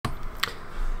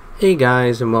Hey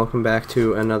guys, and welcome back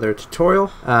to another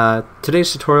tutorial.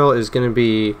 Today's tutorial is going to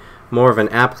be more of an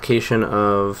application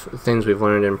of things we've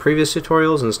learned in previous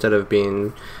tutorials instead of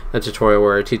being a tutorial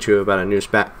where I teach you about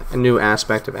a new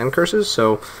aspect of Ncurses.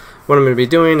 So what I'm going to be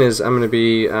doing is I'm going to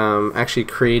be actually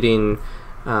creating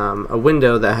a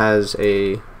window that has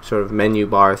a sort of menu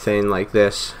bar thing like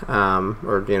this,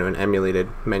 or an emulated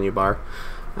menu bar.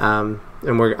 And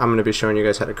I'm going to be showing you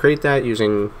guys how to create that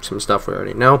using some stuff we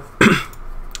already know.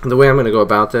 The way I'm going to go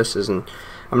about this is I'm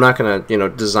not going to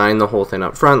design the whole thing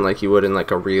up front like you would in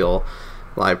like a real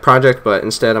live project, but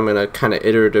instead I'm going to kind of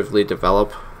iteratively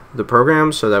develop the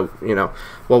program so that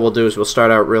what we'll do is we'll start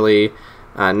out really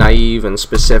naive and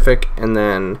specific, and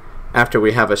then after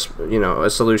we have a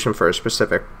solution for a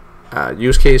specific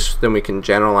use case, then we can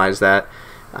generalize that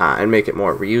and make it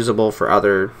more reusable for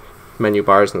other menu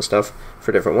bars and stuff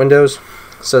for different windows.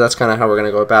 So that's kind of how we're going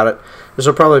to go about it. This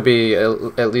will probably be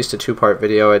at least a two-part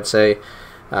video, I'd say.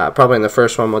 Probably in the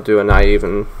first one we'll do a naive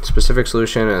and specific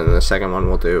solution, and in the second one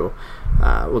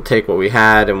we'll take what we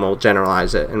had and we'll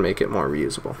generalize it and make it more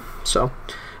reusable. So,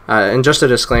 and just a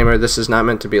disclaimer, this is not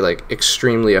meant to be like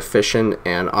extremely efficient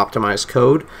and optimized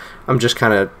code. I'm just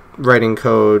kind of writing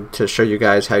code to show you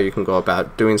guys how you can go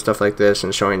about doing stuff like this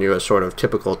and showing you a sort of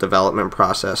typical development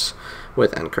process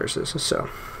with Ncurses. So,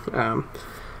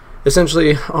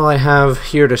 essentially, all I have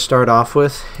here to start off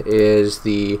with is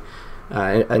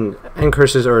an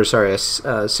Ncurses, or sorry, a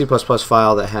C++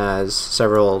 file that has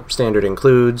several standard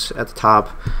includes at the top.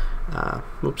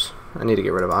 Oops, I need to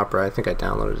get rid of Opera. I think I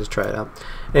downloaded it to try it out.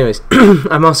 Anyways,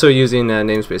 I'm also using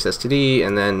namespace std,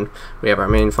 and then we have our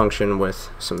main function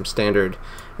with some standard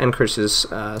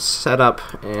Ncurses setup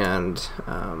and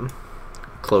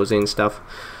closing stuff.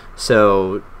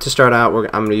 So to start out,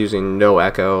 I'm using no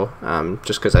echo,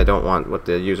 just because I don't want what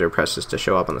the user presses to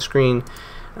show up on the screen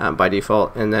by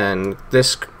default. And then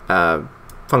this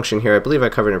function here, I believe I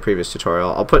covered in a previous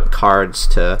tutorial. I'll put cards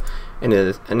to any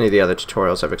of the other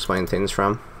tutorials I've explained things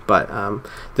from. But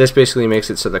this basically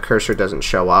makes it so the cursor doesn't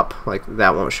show up, like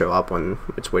that won't show up when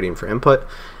it's waiting for input.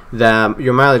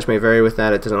 Your mileage may vary with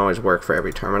that. It doesn't always work for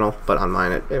every terminal, but on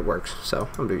mine it works, so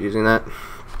I'm using that.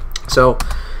 So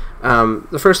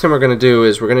the first thing we're going to do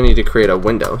is we're going to need to create a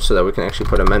window so that we can actually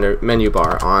put a menu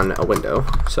bar on a window.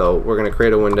 So we're going to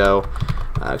create a window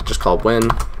just called win,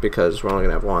 because we're only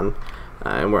going to have one,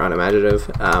 and we're unimaginative.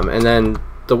 And then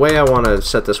the way I want to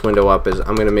set this window up is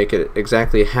I'm going to make it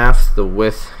exactly half the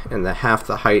width and half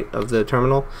the height of the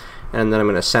terminal, and then I'm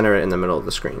going to center it in the middle of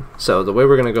the screen. So the way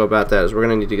we're going to go about that is we're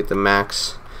going to need to get the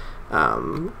max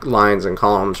lines and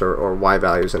columns, or y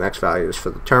values and x values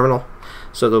for the terminal.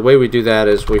 So the way we do that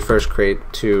is we first create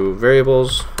two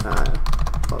variables.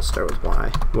 I'll start with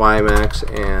y max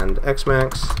and x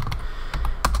max.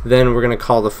 Then we're going to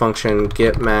call the function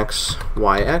get max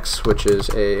yx, which is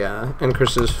a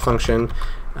Ncurses function.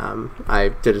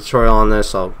 I did a tutorial on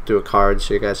this. I'll do a card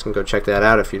so you guys can go check that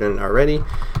out if you didn't already.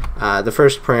 The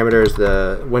first parameter is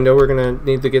the window we're going to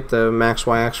need to get the max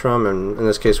yx from, and in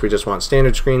this case we just want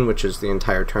standard screen, which is the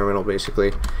entire terminal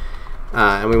basically.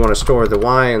 And we want to store the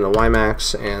y and the y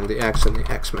max and the x and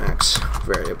the x max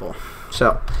variable.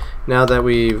 So now that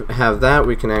we have that,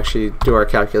 we can actually do our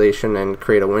calculation and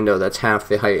create a window that's half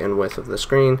the height and width of the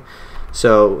screen.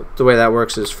 So the way that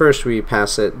works is first we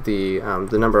pass it the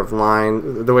number of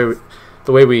line.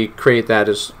 The way we create that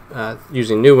is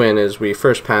using newin is we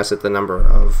first pass it the number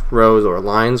of rows or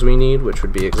lines we need, which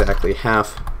would be exactly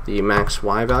half the max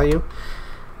y value.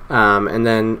 And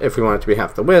then if we want it to be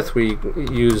half the width, we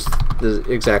use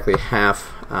exactly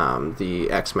half the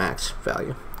x max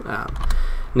value.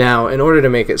 Now, in order to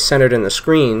make it centered in the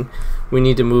screen, we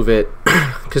need to move it,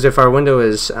 because if our window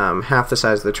is half the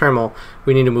size of the terminal,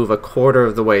 we need to move a quarter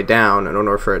of the way down in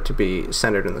order for it to be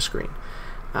centered in the screen.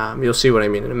 You'll see what I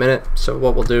mean in a minute. So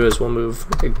what we'll do is we'll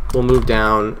move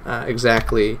down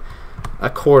exactly a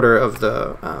quarter of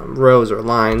the rows or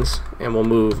lines, and we'll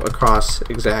move across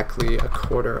exactly a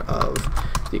quarter of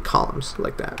the columns,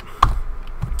 like that.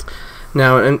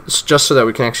 Now, and just so that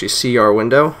we can actually see our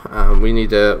window, we need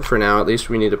to, for now at least,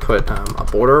 we need to put a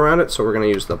border around it. So we're going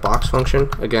to use the box function.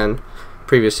 Again,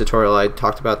 previous tutorial I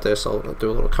talked about this. I'll do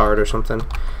a little card or something.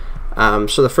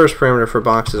 So the first parameter for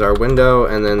box is our window,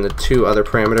 and then the two other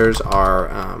parameters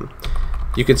are,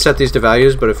 you could set these to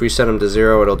values, but if we set them to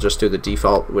 0, it'll just do the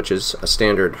default, which is a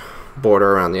standard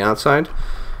border around the outside.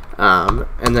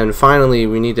 And then finally,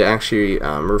 we need to actually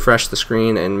refresh the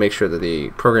screen and make sure that the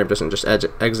program doesn't just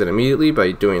exit immediately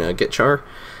by doing a get char.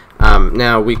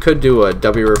 Now, we could do a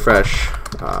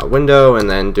wrefresh window and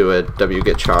then do a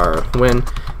wget win,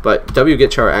 but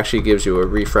wget actually gives you a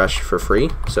refresh for free,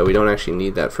 so we don't actually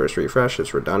need that first refresh.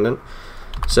 It's redundant.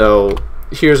 So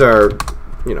here's our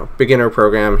beginner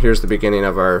program. Here's the beginning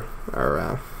of our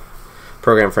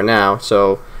program for now.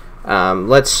 So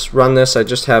let's run this. I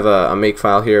just have a make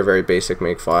file here, a very basic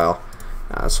make file.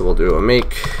 So we'll do a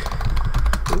make.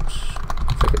 Oops,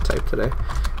 if I could type today.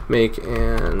 Make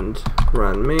and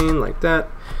run main like that.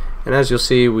 And as you'll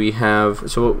see, we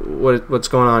have, so what's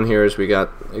going on here is we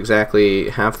got exactly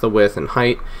half the width and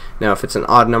height. Now if it's an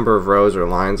odd number of rows or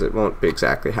lines, it won't be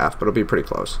exactly half, but it'll be pretty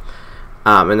close.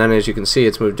 And then as you can see,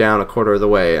 it's moved down a quarter of the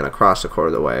way and across a quarter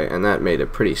of the way, and that made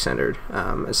it pretty centered,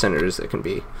 as it can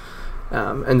be.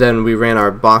 And then we ran our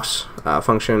box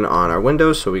function on our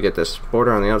windows, so we get this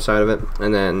border on the outside of it,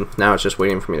 and then now it's just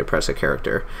waiting for me to press a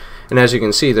character. And as you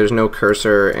can see, there's no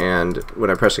cursor, and when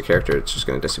I press a character, it's just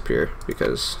going to disappear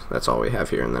because that's all we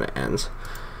have here, and then it ends.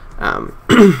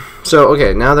 So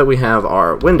okay, now that we have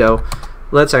our window,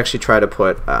 let's actually try to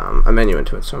put a menu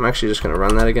into it. So I'm actually just going to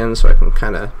run that again so I can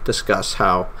kind of discuss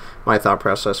how my thought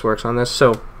process works on this.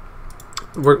 So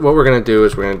what we're going to do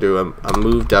is we're going to do a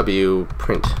move W,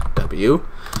 print W.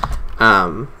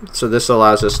 So this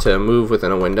allows us to move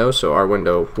within a window. So our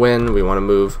window, when we want to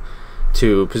move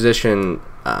to position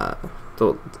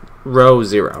the row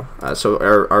 0. So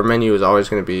our menu is always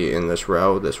going to be in this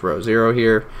row 0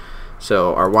 here.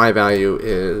 So our Y value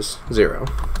is 0.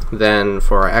 Then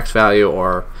for our X value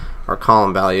or our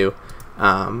column value,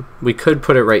 we could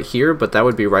put it right here, but that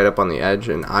would be right up on the edge,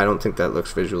 and I don't think that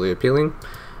looks visually appealing.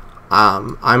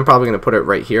 I'm probably going to put it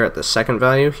right here at the second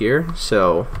value here.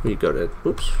 So we go to,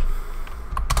 oops,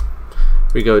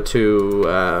 we go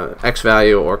to X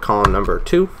value or column number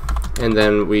 2, and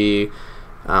then we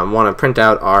want to print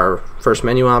out our first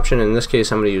menu option. In this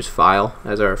case, I'm going to use file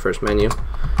as our first menu.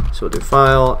 So we'll do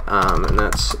file, and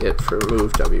that's it for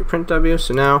move W, print W.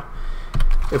 So now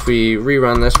if we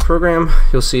rerun this program,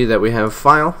 you'll see that we have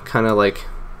file, kind of like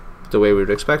the way we would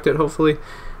expect it, hopefully.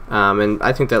 And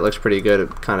I think that looks pretty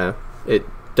good. It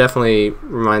definitely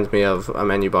reminds me of a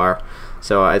menu bar.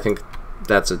 So I think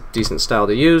that's a decent style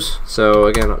to use. So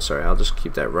again, oh, sorry, I'll just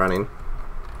keep that running.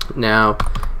 Now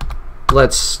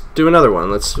let's do another one.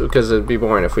 Because it'd be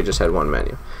boring if we just had one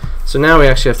menu. So now we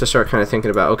actually have to start kind of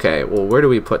thinking about, okay, well, where do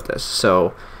we put this?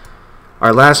 So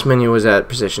our last menu was at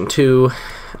position 2,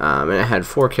 and it had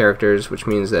 4 characters, which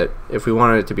means that if we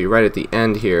wanted it to be right at the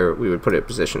end here, we would put it at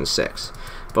position 6.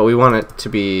 But we want it to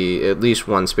be at least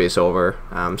one space over.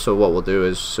 So what we'll do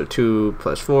is, so 2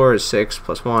 plus 4 is 6,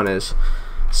 plus 1 is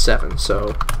 7.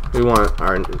 So we want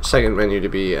our second menu to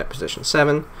be at position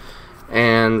 7,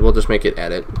 and we'll just make it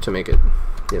edit to make it,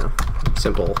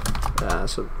 simple.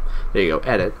 So there you go,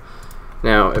 edit.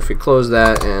 Now if we close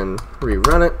that and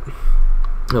rerun it,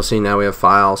 you'll see now we have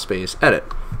file space edit.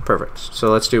 Perfect. So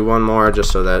let's do one more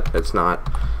just so that it's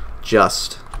not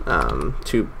just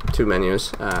two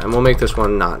menus, and we'll make this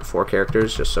one not 4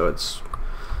 characters just so it's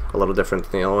a little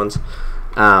different than the other ones.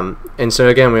 And so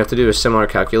again, we have to do a similar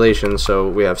calculation. So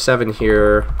we have 7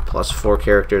 here plus 4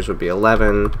 characters would be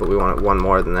 11, but we want it one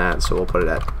more than that, so we'll put it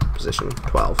at position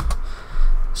 12.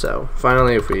 So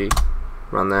finally, if we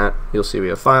run that, you'll see we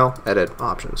have file, edit,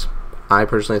 options. I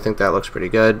personally think that looks pretty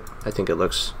good. I think it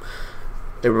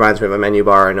reminds me of a menu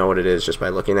bar. I know what it is just by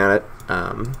looking at it.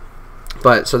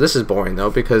 But so this is boring though,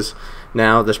 because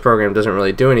now this program doesn't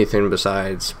really do anything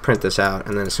besides print this out,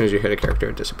 and then as soon as you hit a character,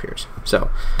 it disappears. So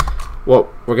what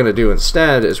we're going to do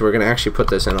instead is we're going to actually put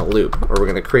this in a loop, or we're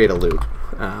going to create a loop.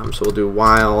 So we'll do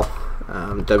while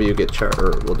wget_char,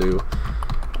 or we'll do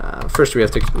first we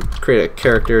have to create a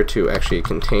character to actually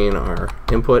contain our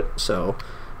input. So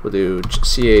we'll do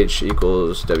ch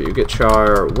equals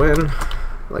wget_char when,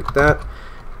 like that.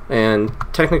 And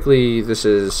technically this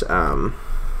is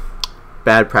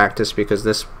bad practice because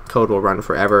this code will run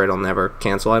forever. It'll never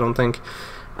cancel, I don't think.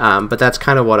 But that's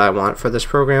kind of what I want for this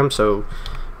program. So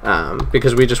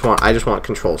because I just want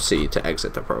Control C to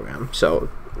exit the program. So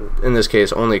in this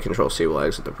case, only Control C will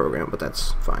exit the program, but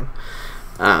that's fine.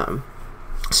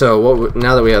 So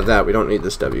now that we have that, we don't need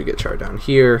this wget_char down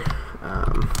here.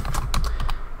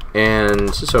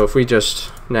 And so if we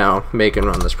just now make and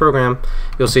run this program,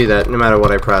 you'll see that no matter what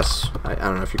I press, I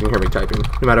don't know if you can hear me typing,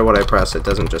 no matter what I press, it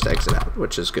doesn't just exit out,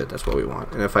 which is good. That's what we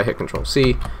want. And if I hit Control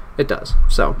C, it does.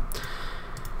 So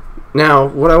now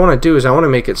what I want to do is I want to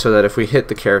make it so that if we hit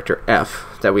the character F,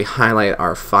 that we highlight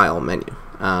our file menu.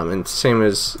 And same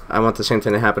as, I want the same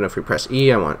thing to happen if we press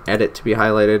E. I want edit to be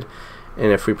highlighted,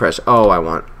 and if we press O, I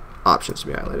want options to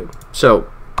be highlighted. So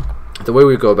the way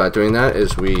we go about doing that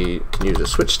is we can use a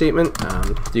switch statement.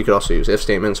 You could also use if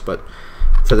statements, but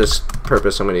for this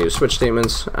purpose, I'm going to use switch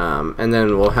statements, and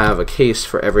then we'll have a case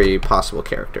for every possible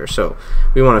character. So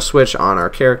we want to switch on our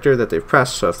character that they've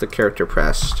pressed. So if the character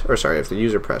pressed, or sorry, if the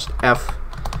user pressed F,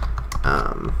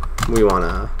 we want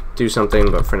to do something,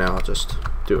 but for now I'll just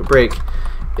do a break.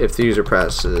 If the user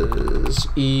presses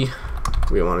E,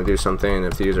 we want to do something.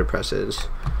 If the user presses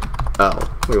O,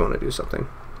 we want to do something.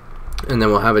 And then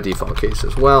we'll have a default case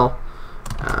as well.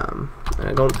 And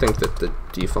I don't think that the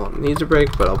default needs a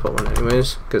break, but I'll put one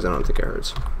anyways because I don't think it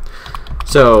hurts.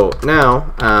 So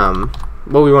now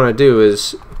what we want to do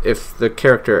is, if the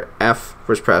character F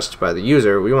was pressed by the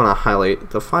user, we want to highlight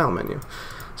the file menu.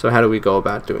 So how do we go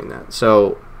about doing that?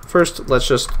 So first, let's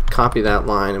just copy that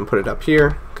line and put it up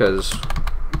here because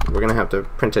we're going to have to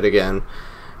print it again.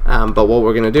 But what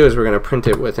we're going to do is we're going to print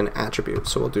it with an attribute.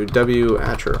 So we'll do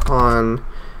w_on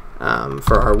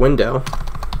for our window,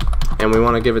 and we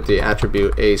want to give it the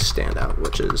attribute a standout,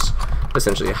 which is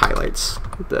essentially highlights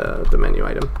the menu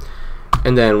item.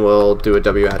 And then we'll do a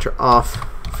w_off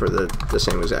for the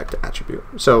same exact attribute.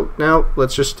 So now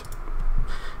let's just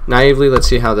naively, let's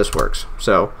see how this works.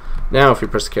 So now if we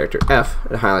press the character F,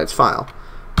 it highlights file,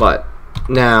 but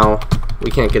now we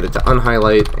can't get it to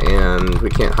unhighlight, and we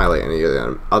can't highlight any of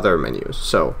the other menus.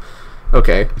 So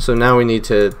okay, so now we need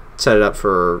to set it up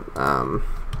for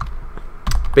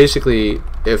basically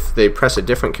if they press a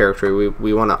different character,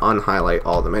 we want to unhighlight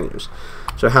all the menus.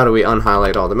 So how do we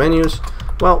unhighlight all the menus?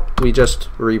 Well, we just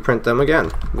reprint them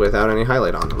again without any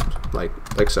highlight on them,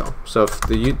 like so. So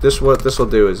if what this will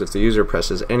do is if the user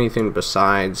presses anything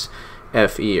besides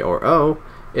F, E, or O,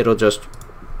 it'll just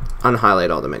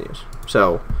unhighlight all the menus.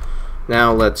 So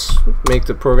now let's make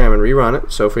the program and rerun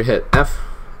it. So if we hit F,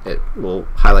 it will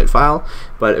highlight file,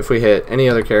 but if we hit any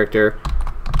other character,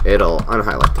 it'll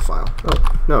unhighlight the file.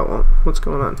 Oh no, well, what's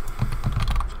going on?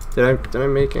 Did I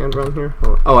make and run here?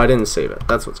 Oh, I didn't save it.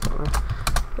 That's what's going on.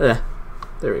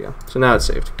 There we go. So now it's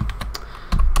saved.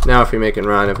 Now if we make and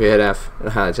run, if we hit F, it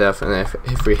highlights F, and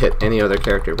if we hit any other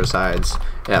character besides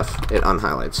F, it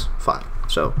unhighlights file.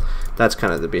 So that's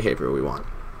kind of the behavior we want.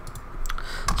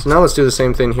 So now let's do the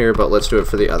same thing here, but let's do it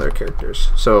for the other characters.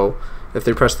 So if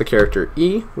they press the character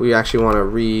E, we actually want to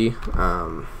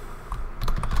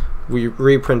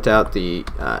reprint out the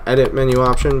edit menu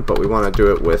option, but we want to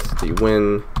do it with the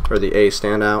win or the a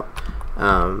standout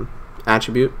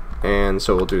attribute, and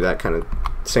so we'll do that kind of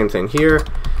same thing here,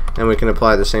 and we can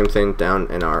apply the same thing down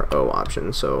in our O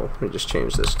option. So we just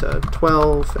change this to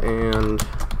 12 and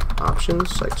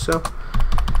options like so.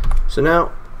 So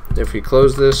now if we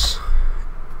close this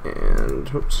and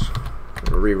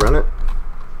rerun it,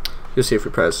 you'll see if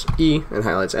we press E, it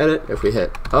highlights edit. If we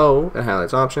hit O, it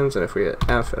highlights options, and if we hit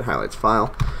F, it highlights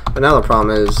file. But now the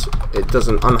problem is it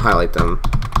doesn't unhighlight them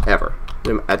ever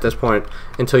at this point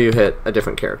until you hit a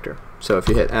different character. So if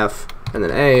you hit F and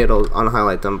then A, it'll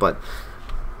unhighlight them, but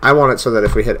I want it so that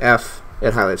if we hit F,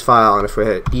 it highlights file, and if we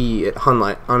hit E, it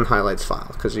unhighlights file,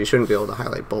 because you shouldn't be able to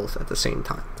highlight both at the same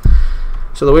time.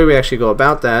 So the way we actually go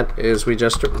about that is we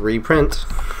just reprint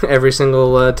every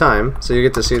single time. So you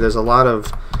get to see there's a lot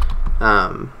of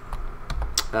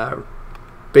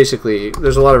basically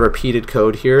there's a lot of repeated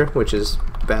code here, which is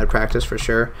bad practice for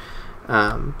sure.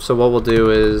 So what we'll do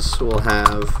is we'll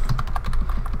have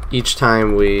each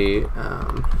time we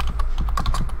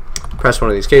press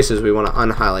one of these cases, we want to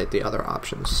unhighlight the other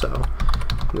options. So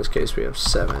in this case we have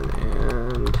 7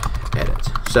 and edit.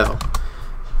 So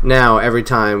now every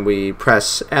time we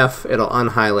press F, it'll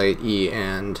unhighlight E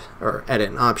or edit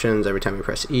and options. Every time we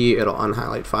press E, it'll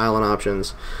unhighlight file and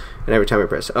options. And every time we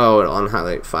press O, it'll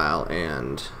unhighlight file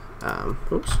and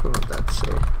oops, I want that to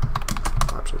say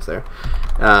options there.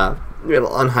 It'll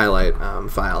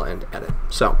unhighlight file and edit.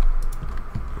 So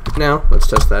now let's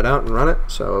test that out and run it.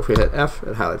 So if we hit F,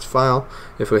 it highlights file.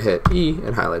 If we hit E,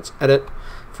 it highlights edit.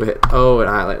 If we hit O, it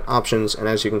highlights options. And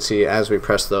as you can see, as we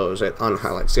press those, it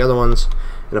unhighlights the other ones.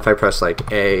 And if I press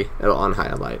like A, it'll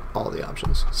unhighlight all the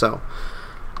options. So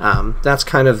that's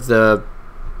kind of the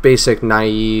basic,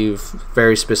 naive,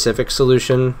 very specific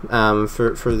solution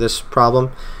for this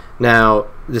problem. Now,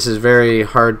 this is very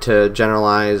hard to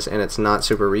generalize, and it's not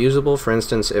super reusable. For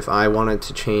instance, if I wanted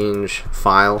to change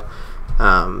file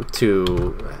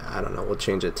to, I don't know, we'll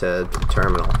change it to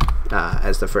terminal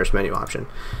as the first menu option.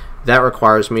 That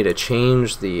requires me to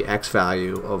change the X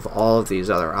value of all of these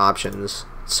other options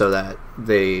so that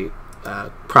they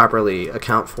properly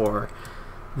account for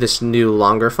this new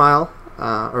longer file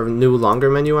or new longer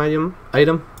menu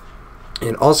item.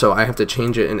 And also I have to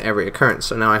change it in every occurrence.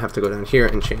 So now I have to go down here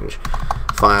and change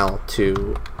file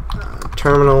to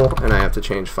terminal, and I have to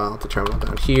change file to terminal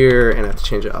down here, and I have to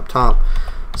change it up top.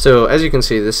 So as you can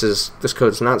see, this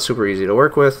code's not super easy to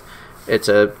work with, It's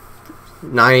a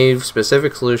naive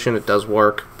specific solution. It does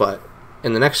work, but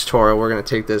in the next tutorial we're going to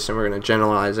take this and we're going to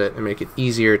generalize it and make it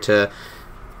easier to,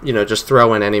 you know, just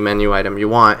throw in any menu item you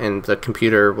want, and the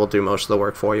computer will do most of the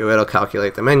work for you. It'll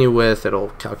calculate the menu width, it'll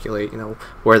calculate, you know,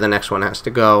 where the next one has to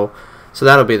go. So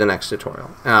that'll be the next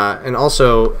tutorial. And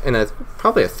also in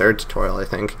probably a third tutorial, I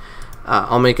think,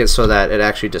 I'll make it so that it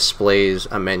actually displays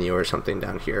a menu or something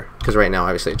down here, because right now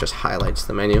obviously it just highlights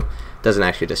the menu. It doesn't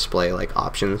actually display like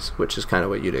options, which is kind of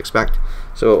what you'd expect.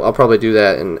 So I'll probably do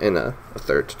that in a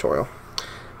third tutorial.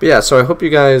 But yeah, so I hope you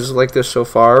guys like this so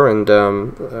far, and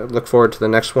look forward to the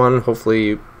next one, hopefully,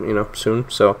 you know, soon.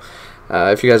 So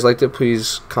if you guys liked it,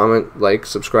 please comment, like,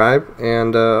 subscribe,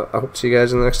 and I hope to see you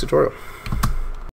guys in the next tutorial.